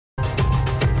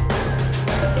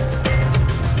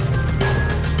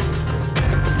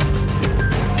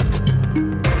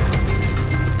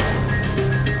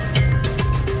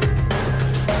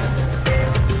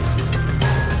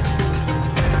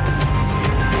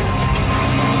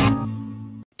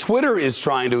Twitter is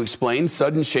trying to explain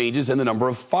sudden changes in the number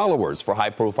of followers for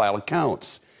high-profile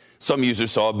accounts. Some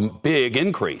users saw a big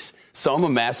increase, some a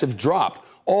massive drop,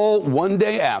 all one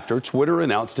day after Twitter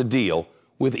announced a deal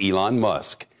with Elon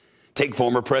Musk. Take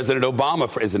former President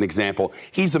Obama as an example.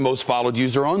 He's the most followed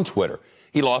user on Twitter.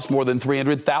 He lost more than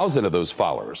 300,000 of those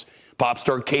followers. Pop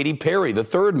star Katy Perry, the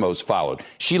third most followed.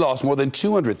 She lost more than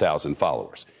 200,000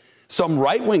 followers. Some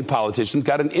right-wing politicians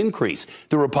got an increase.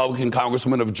 The Republican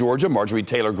Congresswoman of Georgia, Marjorie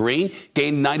Taylor Greene,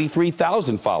 gained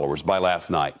 93,000 followers by last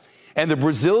night. And the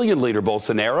Brazilian leader,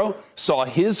 Bolsonaro, saw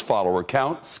his follower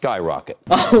count skyrocket.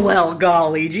 Oh, well,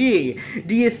 golly gee.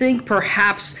 Do you think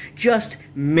perhaps, just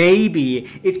maybe,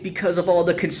 it's because of all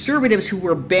the conservatives who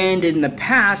were banned in the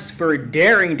past for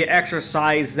daring to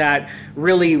exercise that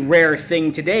really rare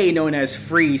thing today known as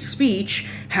free speech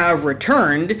have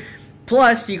returned?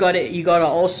 Plus, you gotta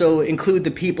also include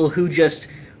the people who just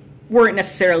weren't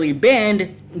necessarily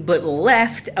banned, but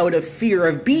left out of fear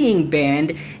of being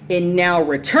banned and now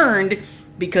returned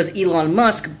because Elon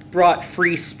Musk brought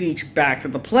free speech back to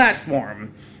the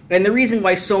platform. And the reason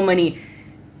why so many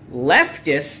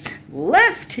leftists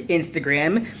left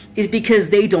Instagram is because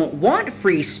they don't want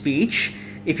free speech.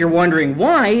 If you're wondering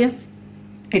why,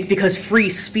 it's because free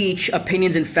speech,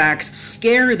 opinions, and facts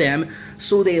scare them,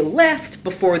 so they left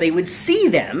before they would see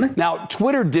them. Now,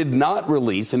 Twitter did not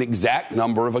release an exact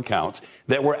number of accounts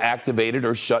that were activated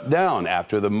or shut down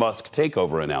after the Musk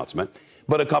takeover announcement,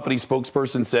 but a company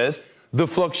spokesperson says the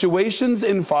fluctuations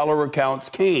in follower accounts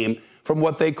came from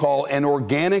what they call an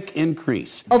organic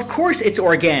increase. Of course it's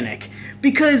organic,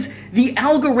 because the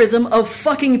algorithm of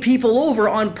fucking people over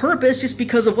on purpose just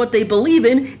because of what they believe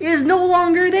in is no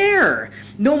longer there.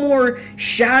 No more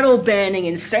shadow banning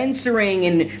and censoring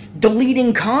and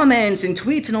deleting comments and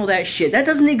tweets and all that shit. That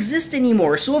doesn't exist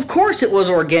anymore, so of course it was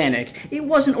organic. It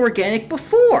wasn't organic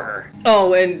before.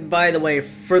 Oh, and by the way,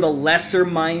 for the lesser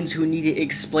minds who need it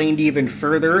explained even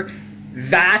further,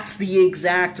 that's the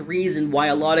exact reason why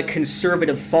a lot of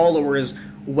conservative followers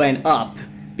went up.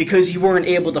 Because you weren't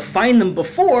able to find them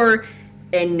before,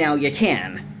 and now you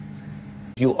can.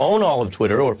 If you own all of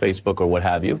Twitter or Facebook or what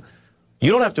have you,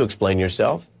 you don't have to explain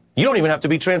yourself. You don't even have to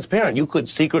be transparent. You could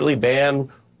secretly ban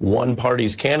one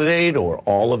party's candidate or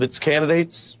all of its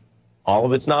candidates, all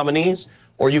of its nominees,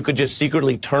 or you could just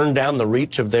secretly turn down the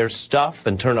reach of their stuff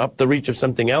and turn up the reach of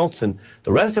something else, and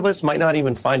the rest of us might not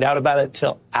even find out about it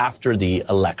till after the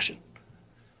election.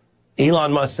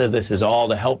 Elon Musk says this is all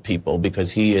to help people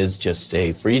because he is just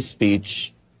a free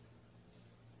speech,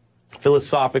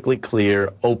 philosophically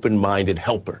clear, open-minded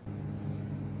helper.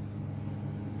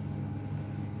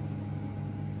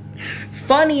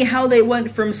 Funny how they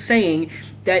went from saying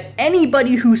that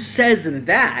anybody who says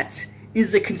that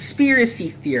is a conspiracy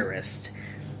theorist.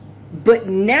 But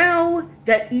now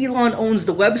that Elon owns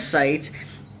the website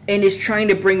and is trying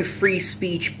to bring free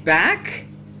speech back,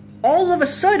 all of a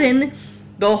sudden,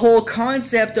 the whole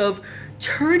concept of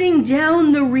turning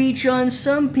down the reach on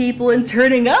some people and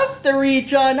turning up the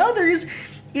reach on others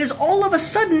is all of a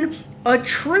sudden a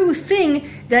true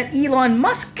thing that Elon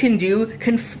Musk can do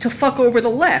to fuck over the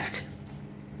left.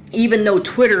 Even though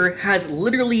Twitter has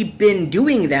literally been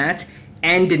doing that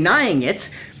and denying it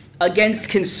against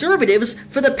conservatives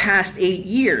for the past 8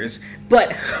 years.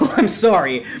 But, I'm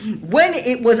sorry, when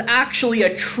it was actually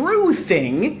a true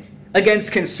thing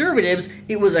against conservatives,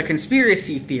 it was a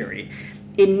conspiracy theory.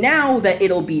 And now that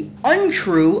it'll be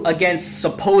untrue against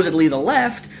supposedly the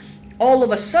left, all of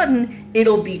a sudden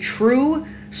it'll be true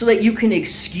so that you can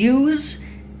excuse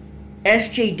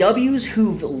SJWs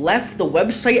who've left the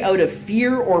website out of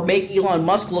fear or make Elon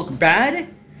Musk look bad?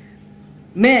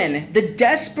 Man, the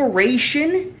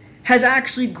desperation has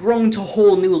actually grown to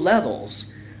whole new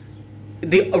levels.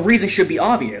 The reason should be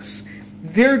obvious.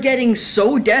 They're getting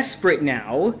so desperate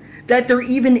now that they're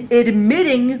even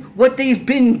admitting what they've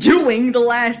been doing the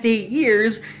last 8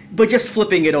 years, but just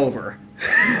flipping it over.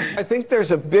 I think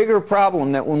there's a bigger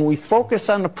problem that when we focus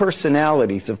on the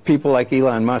personalities of people like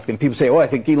Elon Musk, and people say, oh, I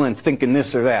think Elon's thinking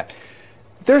this or that,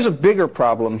 there's a bigger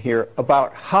problem here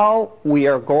about how we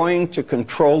are going to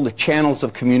control the channels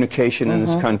of communication in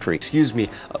this country. Excuse me,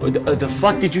 the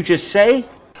fuck did you just say?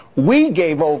 We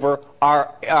gave over our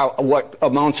what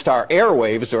amounts to our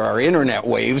airwaves or our internet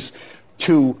waves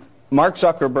to Mark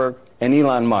Zuckerberg and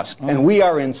Elon Musk. And we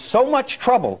are in so much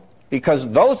trouble because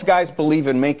those guys believe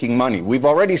in making money. We've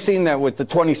already seen that with the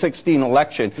 2016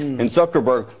 election in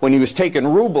Zuckerberg, when he was taking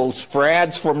rubles for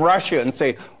ads from Russia and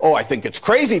saying, oh, I think it's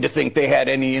crazy to think they had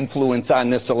any influence on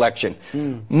this election.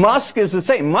 Musk is the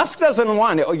same. Musk doesn't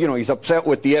want it. You know, he's upset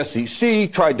with the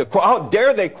SEC, how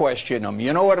dare they question him?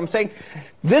 You know what I'm saying?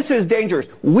 This is dangerous.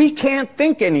 We can't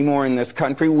think anymore in this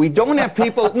country. We don't have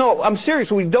people, no, I'm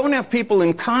serious, we don't have people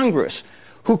in Congress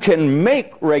who can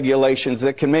make regulations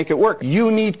that can make it work. You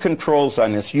need controls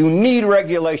on this. You need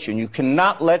regulation. You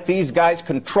cannot let these guys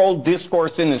control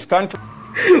discourse in this country.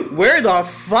 Where the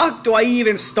fuck do I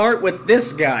even start with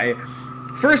this guy?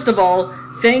 First of all,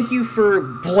 thank you for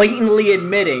blatantly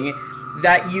admitting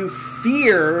that you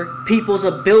fear people's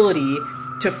ability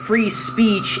to free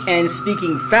speech and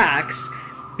speaking facts,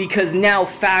 because now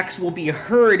facts will be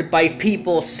heard by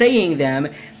people saying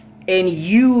them, and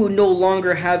you no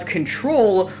longer have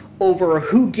control over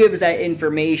who gives that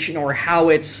information or how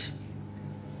it's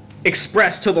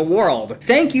expressed to the world.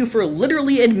 Thank you for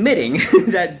literally admitting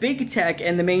that big tech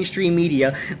and the mainstream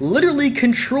media literally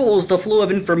controls the flow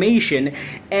of information,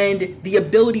 and the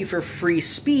ability for free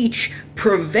speech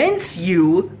prevents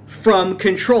you from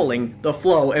controlling the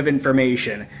flow of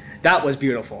information. That was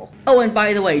beautiful. Oh, and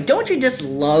by the way, don't you just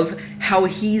love how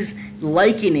he's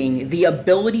likening the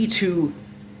ability to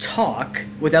talk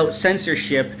without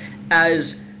censorship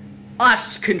as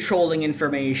us controlling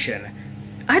information?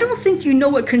 I don't think you know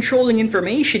what controlling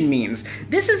information means.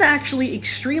 This is actually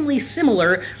extremely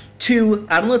similar to,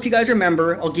 I don't know if you guys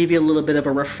remember, I'll give you a little bit of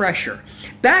a refresher.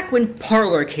 Back when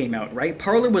Parler came out, right?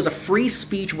 Parler was a free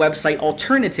speech website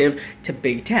alternative to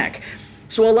big tech.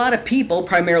 So a lot of people,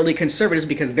 primarily conservatives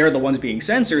because they're the ones being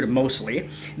censored mostly,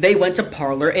 they went to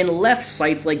Parler and left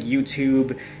sites like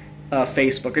YouTube,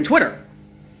 Facebook, and Twitter.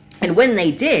 And when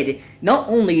they did, not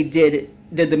only did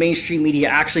the mainstream media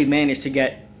actually manage to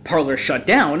get Parler shut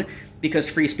down because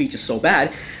free speech is so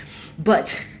bad,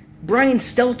 but Brian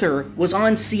Stelter was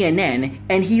on CNN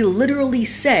and he literally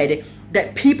said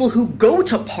that people who go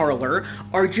to Parler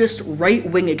are just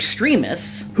right-wing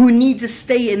extremists who need to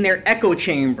stay in their echo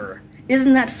chamber.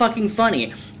 Isn't that fucking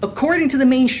funny? According to the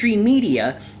mainstream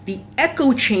media, the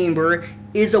echo chamber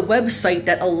is a website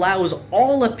that allows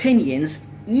all opinions,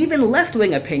 even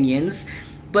left-wing opinions,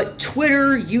 but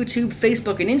Twitter, YouTube,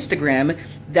 Facebook, and Instagram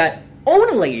that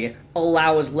only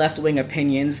allows left-wing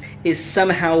opinions is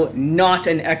somehow not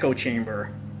an echo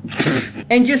chamber.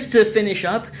 And just to finish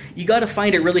up, you gotta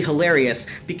find it really hilarious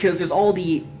because there's all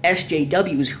the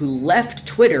SJWs who left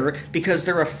Twitter because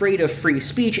they're afraid of free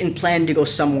speech and plan to go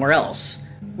somewhere else.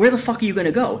 Where the fuck are you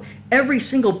gonna go? Every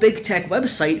single big tech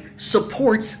website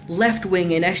supports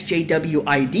left-wing and SJW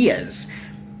ideas.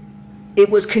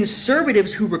 It was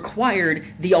conservatives who required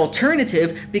the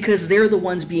alternative because they're the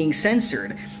ones being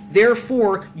censored.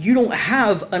 Therefore, you don't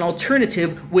have an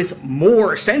alternative with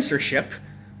more censorship.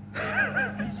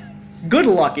 Good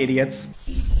luck, idiots.